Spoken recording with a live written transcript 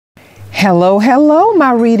Hello, hello,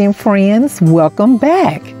 my reading friends. Welcome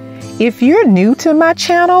back. If you're new to my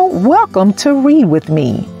channel, welcome to Read With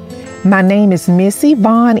Me. My name is Miss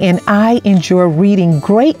Yvonne and I enjoy reading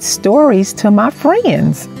great stories to my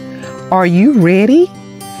friends. Are you ready?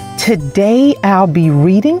 Today I'll be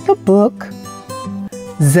reading the book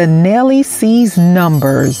Zanele Sees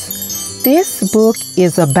Numbers. This book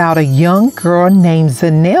is about a young girl named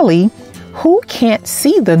Zanele who can't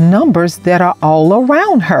see the numbers that are all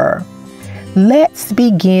around her. Let's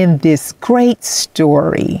begin this great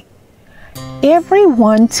story.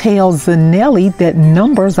 Everyone tells Zanele that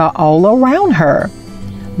numbers are all around her,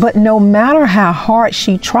 but no matter how hard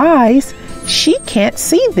she tries, she can't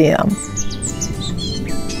see them.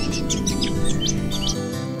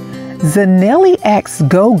 Zanele asks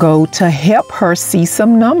Gogo to help her see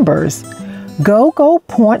some numbers. Gogo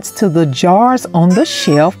points to the jars on the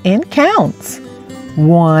shelf and counts.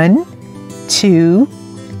 1, 2,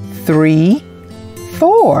 3,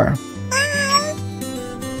 4.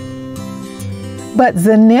 But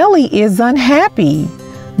Zanele is unhappy.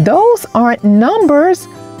 Those aren't numbers,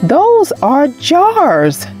 those are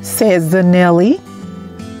jars, says Zanele.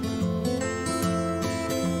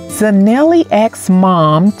 Zanele asks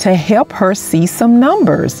Mom to help her see some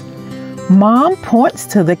numbers. Mom points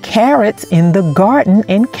to the carrots in the garden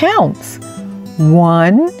and counts.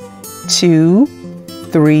 1, 2,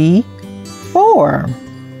 3, 4.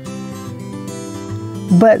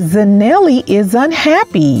 But Zanele is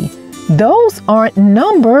unhappy. Those aren't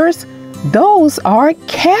numbers, those are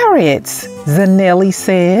carrots, Zanele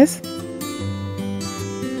says.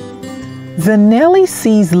 Zanele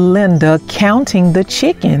sees Linda counting the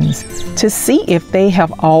chickens to see if they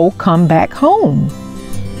have all come back home.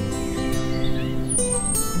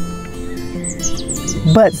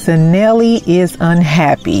 But Zanele is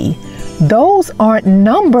unhappy. Those aren't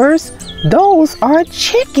numbers, those are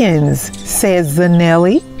chickens, says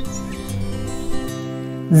Zanele.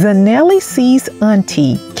 Zanele sees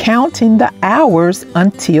Auntie counting the hours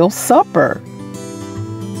until supper.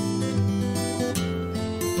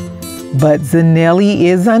 But Zanele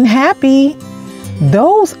is unhappy.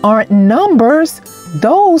 Those aren't numbers,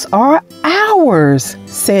 those are hours,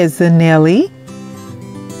 says Zanele.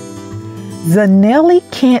 Zanele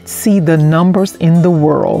can't see the numbers in the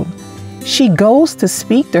world. She goes to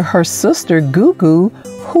speak to her sister Gugu,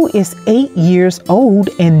 who is 8 years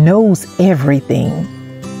old and knows everything.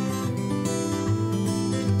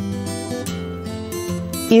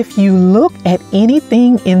 If you look at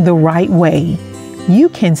anything in the right way, you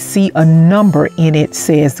can see a number in it,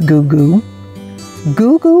 says Gugu.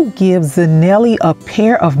 Gugu gives Zanele a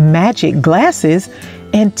pair of magic glasses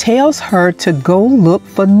and tells her to go look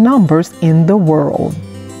for numbers in the world.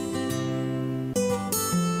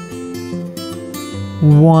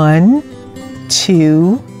 1,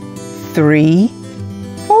 2, 3,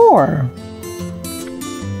 4.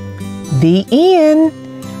 The end.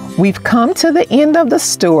 We've come to the end of the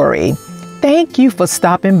story. Thank you for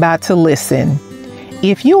stopping by to listen.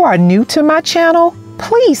 If you are new to my channel,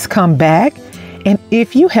 please come back. And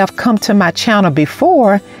if you have come to my channel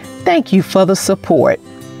before, thank you for the support.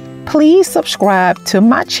 Please subscribe to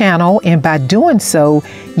my channel, and by doing so,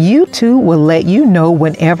 YouTube will let you know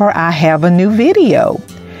whenever I have a new video.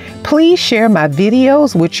 Please share my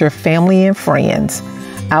videos with your family and friends.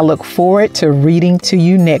 I look forward to reading to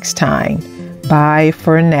you next time. Bye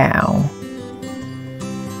for now.